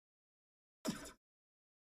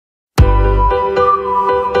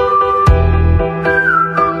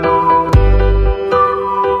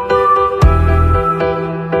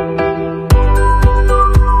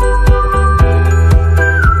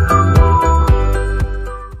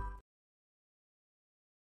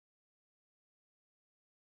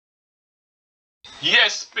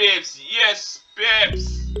Yes, Pips. Yes,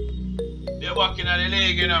 Pips. They're working at the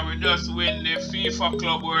league, you know. We just win the FIFA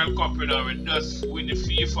Club World Cup, you know. We just win the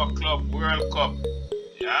FIFA Club World Cup.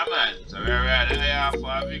 Yeah, man. So we're right there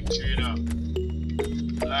for a victory, you know.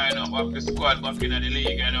 Line up back the squad back in the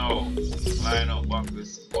league, you know. Line up back the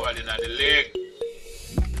squad in the league.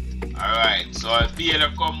 Alright, so Bailey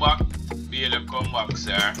come back. Bailey come back,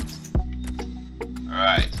 sir.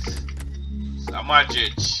 Alright. So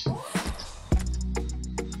Madrid.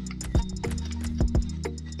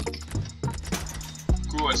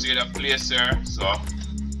 Cross in the place, sir. So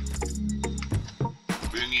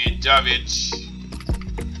bring in Javic.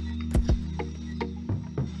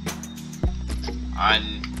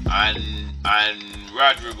 And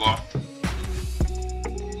Rodrigo.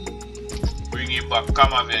 Bring him back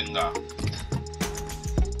Kamavenga.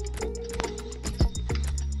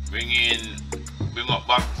 Bring up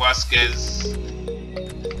back Vasquez.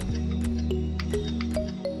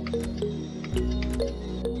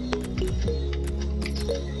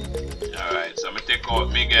 Alright, so I'm gonna take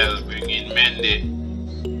out Miguel, bring in Mendy.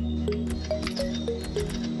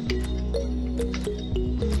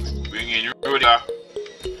 Bring in Rudiger.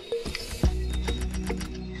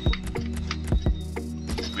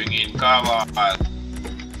 Bring in Carvajal.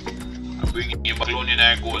 And bring him back Lone in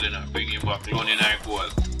our goal, you know. Bring him back Lone in our goal.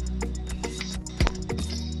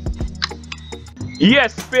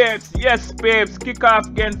 Yes, Papes. Yes, Papes. Kick off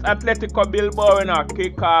against Atletico Bilbao, you know.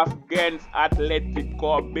 Kick off against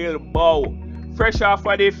Atletico Bilbao. Fresh off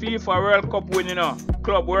of the FIFA World Cup win, you know.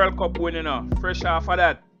 Club World Cup win, you know. Fresh off of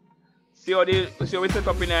that. See how we set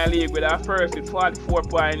up in our league with our first with 44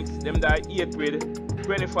 points. Them that 8 with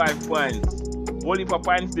 25 points. Whole heap of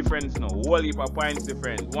points difference now. Whole heap of points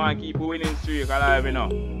difference. Want to keep a winning streak alive, you know.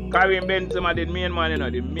 Karim Benzema, the main man, you know.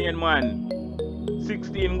 The main man.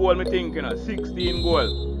 16 goal, me think, you know. 16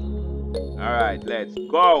 goal. Alright, let's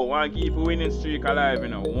go. Want to keep a winning streak alive, you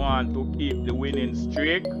know. Want to keep the winning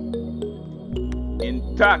streak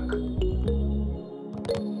intact.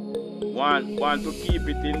 Want to keep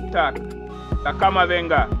it intact.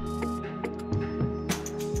 Kamavenga.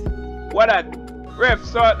 What that? Ref,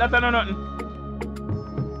 so that's not nothing.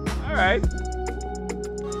 Alright.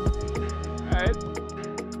 Alright.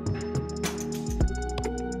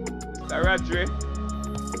 Mr. Rodri.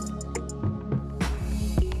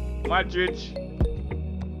 Madrid.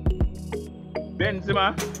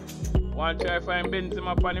 Benzema. Want to try to find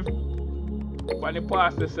Benzema on the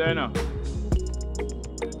pass this, you know.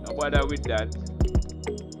 No bother with that.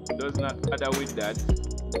 Does not bother with that.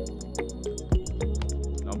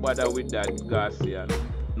 No bother with that, Garcia.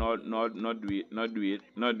 Not do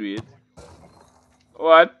it.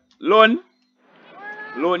 What? Loan?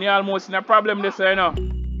 Loan, you almost in a problem this, you know.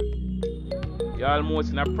 You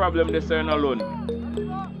almost in a problem this, you know, Loan.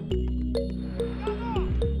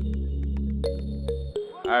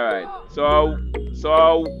 Alright. So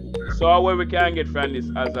where we can get from this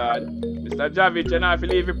Hazard? Mr. Javic, you know, if you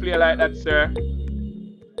leave you play like that, sir.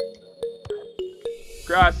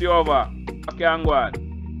 Cross you over. Okay, and go on.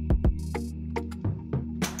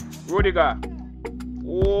 Rudiger.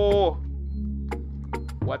 Oh.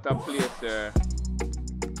 What a play, sir.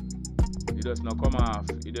 He does not come off.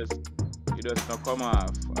 He does not come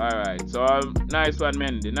off. Alright. So nice one,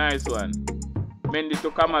 Mendy. Nice one. Mendy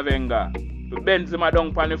to Kamavenga. To Benzema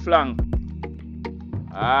down on the flank.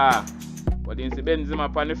 Ah. But you see Benzema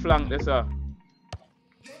on the flank there, sir.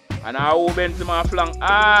 And now Benzema flank.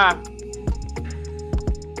 Ah.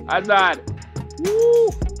 Hazard. Woo.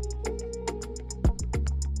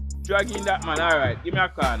 Dragging that man. Alright. Give me a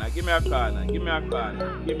corner. Give me a corner. Give me a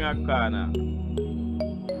corner. Give me a corner.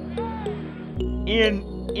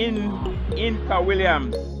 Inca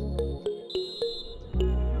Williams.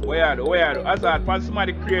 Where Hazard, pan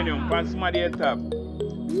somebody cranium, pan somebody head top.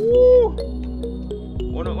 Woo!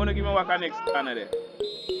 Wanna give me work on next corner there.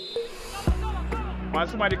 Pan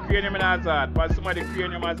somebody cranium in Hazard, pan somebody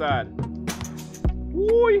cranium Hazard.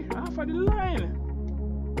 Woo! Half of the line.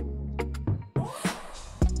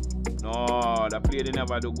 No, that play they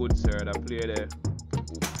never do good, sir. That play there.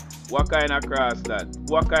 What kind of cross that?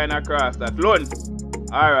 What kind of cross that? Loan.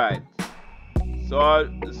 Alright. So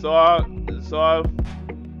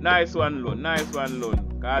nice one, Loan. Nice one,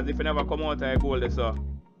 Loan. Cause if you never come out of a goal there, so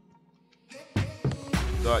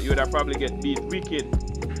you would have probably get beat wicked.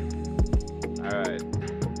 Alright.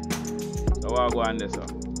 So we'll go on there, so.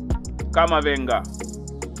 Kamavenga.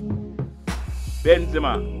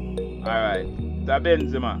 Benzema. Alright.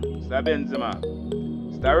 Benzema.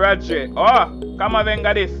 Mr. Rodri. Oh!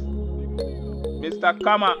 Kamavenga this. Mr.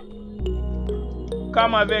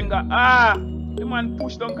 Kamavenga. Ah! The man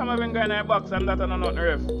pushed down Kamavenga in the box and that and not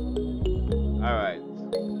ref. Alright.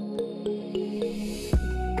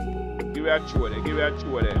 Give it a throw there. Give it a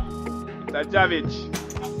throw there. It's a Javic.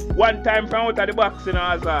 One time from out of the box in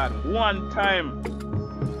Hazard. One time.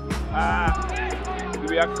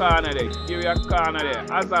 Give it a corner there. Give it a corner there.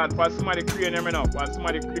 Hazard for somebody crane him enough. For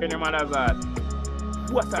somebody crane him on Hazard.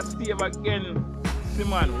 What a save again.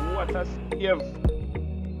 Simon. What a save.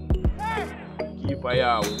 Keeper,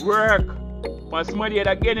 yeah. Work. For somebody head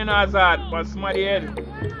again in Hazard. For somebody head.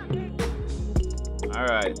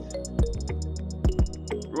 Alright.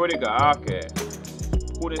 Rudiger, okay.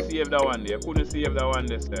 Couldn't save that one there. Couldn't save that one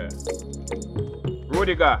there, sir.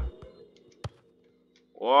 Rudiger.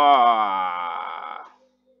 Wow.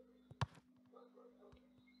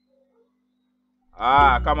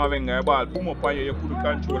 Kamavinga, ball. Boom up on you. You couldn't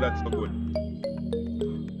control that so good.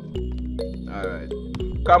 Alright.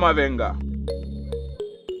 Kamavinga.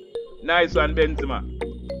 Nice one, Benzema.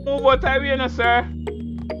 Move out of here, sir.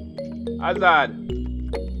 Hazard.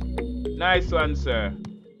 Nice one, sir.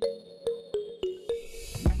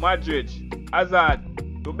 Madrid. Hazard.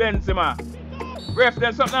 To Benzema. Ref,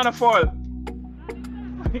 there's something on the fall.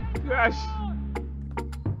 Gosh.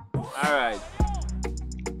 Alright.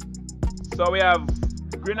 So we have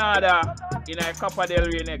Grenada in a Copa del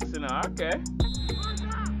Rey next, you know. Okay.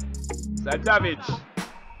 Sajavic.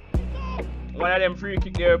 One of them free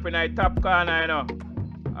kick there up in the top corner, you know.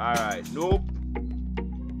 Alright. Nope.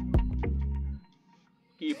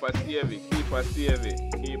 Keeper save it. Keeper save it.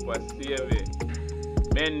 Keeper save it.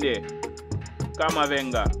 Mendy.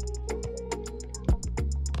 Kamavinga.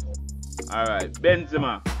 Alright.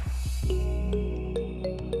 Benzema.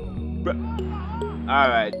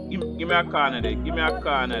 Alright. Give me a corner there. Give me a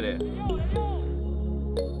corner there.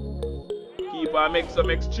 Keeper make some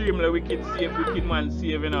extremely wicked save. Wicked man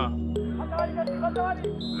save, you know.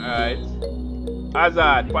 Alright.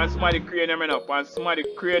 Hazard. Pan somebody cranium, you know. Pan somebody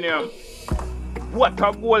cranium. What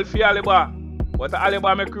a goal for Aliba. What a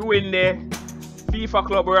Aliba make you win there. FIFA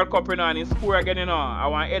Club World Cup, you know, and he score again, you know. I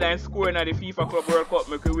want Eda and score in the FIFA Club World Cup,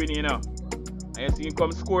 make you win, you know. And you see him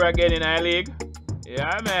come score again in our league.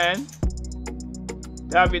 Yeah, man.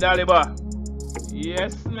 David Aliba.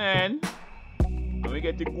 Yes, man. And we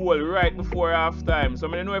get the goal right before half time. So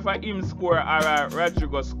I don't know if I him score or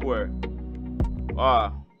Rodrigo score.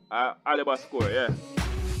 Aliba score, yeah.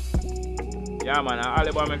 Yeah, man.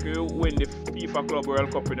 Aliba make you win the FIFA Club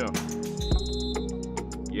World Cup, you know.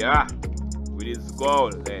 Yeah. With his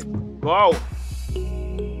goal. Let's go.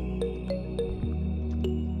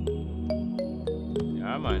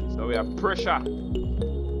 Yeah, man. So we have pressure.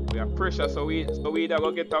 We have pressure, so we either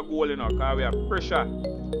go get a goal, you know, because we have pressure.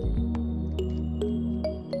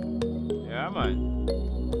 Yeah, man.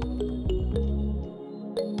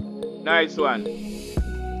 Nice one.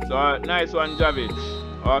 So, nice one, Javic.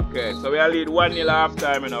 Okay, so we are lead 1-0 half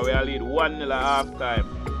time, you know. We are lead 1-0 half time.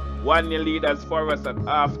 1-0 leaders for us at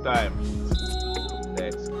half time.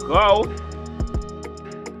 Let's go.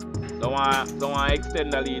 Don't want to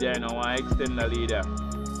extend the leader, you know. Want to extend the leader.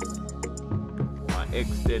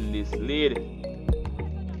 Extend this lead.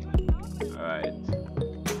 Alright.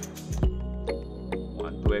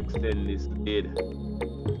 Want to extend this lead.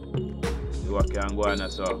 See what can go on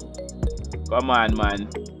so. Come on, man.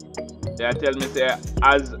 They tell me say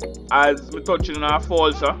as me touching on a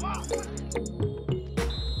fall, so.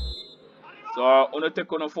 So uno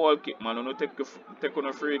take on a fall kick, man. Uno take on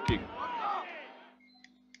a free kick.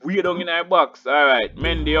 We down in our box. Alright,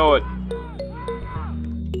 Mendy out.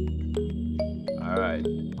 Alright.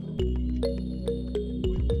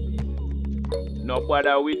 No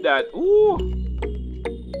bother with that. Ooh.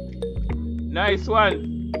 Nice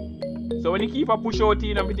one. So when you keep a push out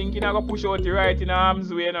in, I'm thinking I go push out right in the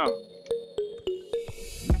arms way now.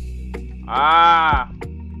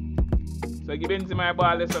 So give Benzema my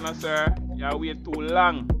ball lesson, sir. You wait too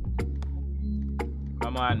long.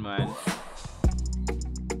 Come on, man.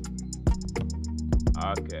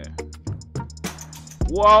 Okay.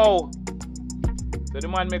 Whoa. So the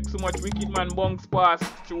man makes so much wicked man bounce pass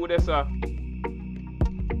through this, sir.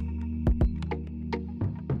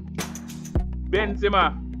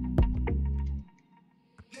 Benzema.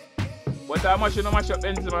 What how much you know mash up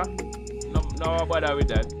Benzema? No bother with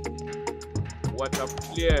that. What a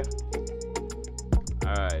player.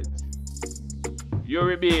 Alright.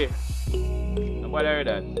 Uribe. No bother with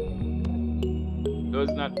that.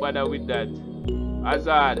 Does not bother with that.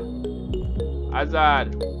 Hazard.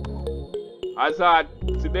 Hazard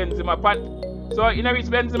to Benzema pan. So in a reach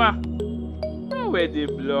Benzema. Where they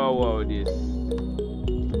blow out this?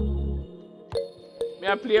 Me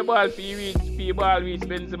a play ball for you reach, play ball reach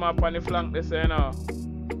Benzema on the flank this you know.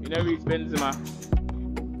 In a reach Benzema.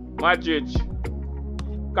 Madrid.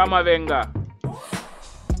 Kamavinga.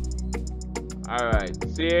 Alright.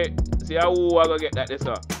 See how who I gonna get that this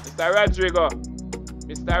up. Mr. Rodrigo.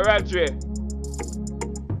 Mr. Rodri.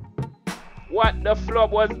 What the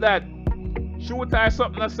flop was that? Shoot or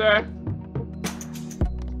something, sir?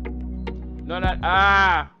 No, not.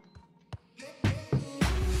 Ah!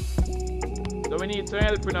 So we need some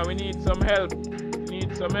help, you know. We need some help. We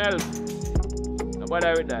need some help. No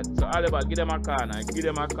bother with that. So Aliba, give them a corner. Give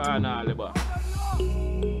them a corner, Aliba.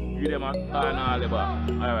 Give them a corner, Aliba.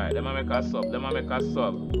 Alright, let me make a sub. Let me make a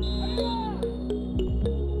sub.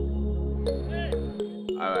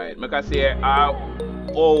 Alright, make a say,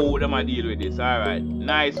 oh, let me deal with this. Alright,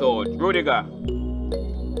 nice out. Rudiger.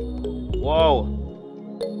 Wow.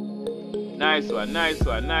 Nice one, nice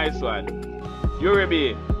one, nice one.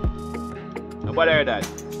 Uribe. No bother with that.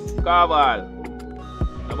 Carval.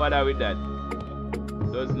 No bother with that.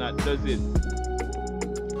 Does it.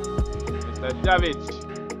 Mr. Javic.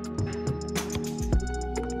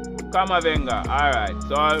 Kamavenga. Alright.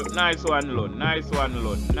 So nice one, Lone. Nice one,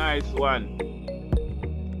 Lone. Nice one.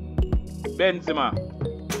 Benzema.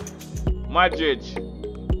 Madrid.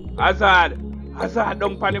 Hazard. Hazard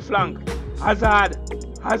down on the flank. Hazard.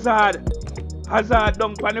 Hazard. Hazard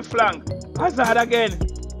down on the flank. Hazard again.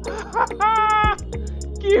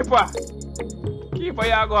 Keeper. Keeper,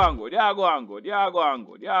 you are going good. You are going good. You are going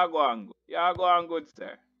good. You are going good. You are going good,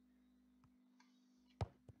 sir.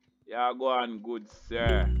 You are going good,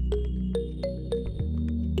 sir.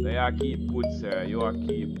 So you are keep good, sir. You are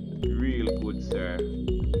keep real good, sir.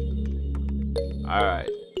 Alright.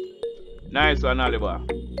 Nice one, Aliba.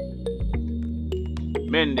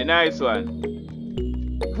 Mendy, nice one.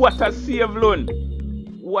 What a save, Lund.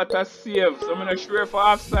 What a save. So I'm not sure for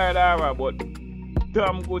offside, but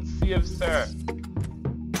damn good save, sir.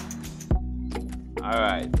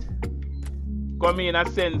 Alright. Come in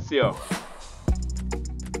Asensio.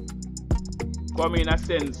 Come in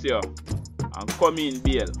Asensio. And come in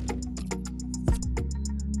Bale.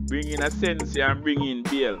 Bring in Asensio and bring in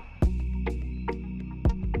Bale.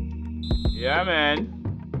 Yeah, man.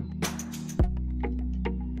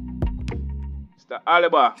 Mr.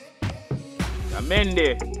 Aliba. Mr.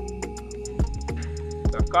 Mendy.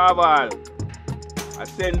 Mr. Carval.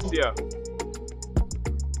 Asensio.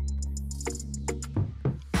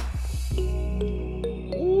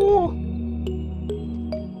 Ooh.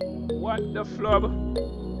 What the flub?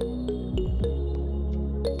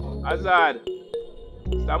 Hazard.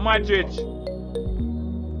 Mr. Madrid.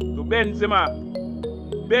 To Benzema.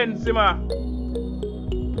 Benzema.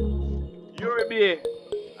 Uribe.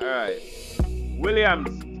 Alright.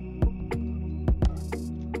 Williams.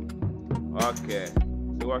 Okay.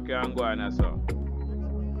 See what can go on, so.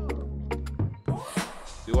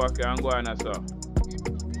 See what can go on, so.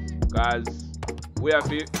 Because we have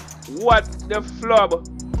to. What the flub?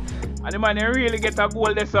 And the man really get a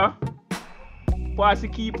goal there, sir. Pass the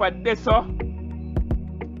keeper there, sir.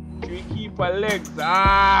 Three keeper legs.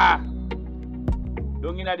 Ah!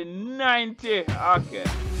 Down in at the 90. Okay.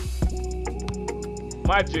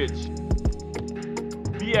 Madrid.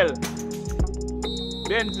 Bale.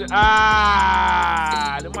 Benz.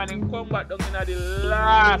 Ah! The man in come back down in at the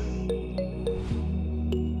last.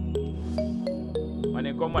 Man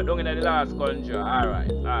in come back down in at the last conjure.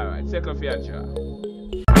 Alright. Alright. Second feature.